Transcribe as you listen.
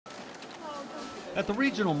At the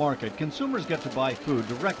regional market, consumers get to buy food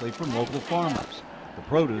directly from local farmers. The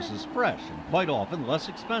produce is fresh and quite often less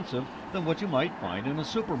expensive than what you might find in a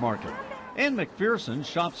supermarket. Ann McPherson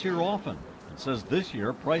shops here often and says this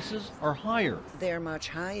year prices are higher. They're much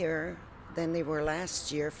higher than they were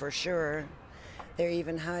last year for sure. They're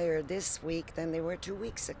even higher this week than they were 2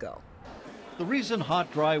 weeks ago. The reason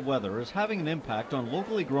hot, dry weather is having an impact on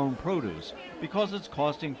locally grown produce because it's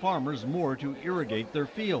costing farmers more to irrigate their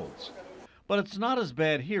fields. But it's not as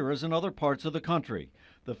bad here as in other parts of the country.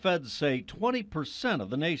 The feds say 20% of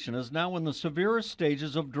the nation is now in the severest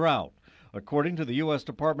stages of drought. According to the U.S.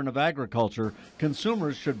 Department of Agriculture,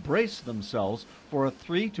 consumers should brace themselves for a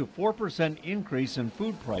 3 to 4% increase in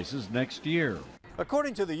food prices next year.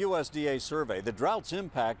 According to the USDA survey, the drought's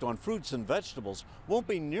impact on fruits and vegetables won't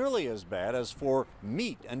be nearly as bad as for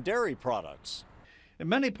meat and dairy products. In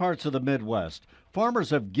many parts of the Midwest, farmers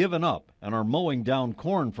have given up and are mowing down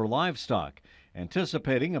corn for livestock.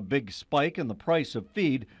 Anticipating a big spike in the price of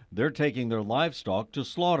feed, they're taking their livestock to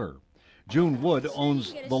slaughter. June Wood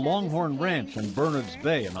owns the Longhorn Ranch in Bernards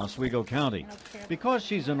Bay in Oswego County. Because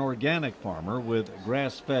she's an organic farmer with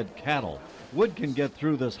grass-fed cattle, Wood can get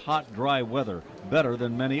through this hot, dry weather better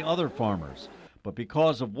than many other farmers. But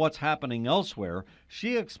because of what's happening elsewhere,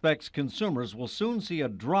 she expects consumers will soon see a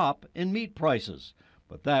drop in meat prices.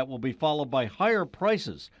 But that will be followed by higher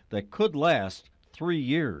prices that could last 3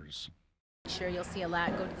 years. Sure, you'll see a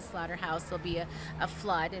lot go to the slaughterhouse. There'll be a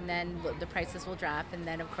flood, and then the prices will drop, and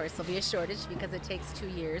then of course there'll be a shortage because it takes 2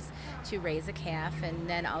 years to raise a calf and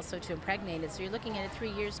then also to impregnate it. So you're looking at a 3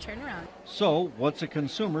 years turnaround. So what's a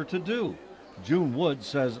consumer to do? June Wood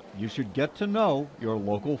says you should get to know your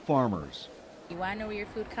local farmers. You want to know where your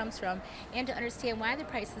food comes from and to understand why the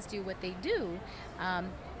prices do what they do.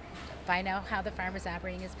 Find out how the farmer's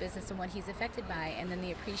operating his business and what he's affected by, and then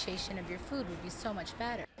the appreciation of your food would be so much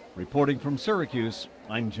better. Reporting from Syracuse,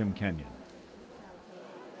 I'm Jim Kenyon.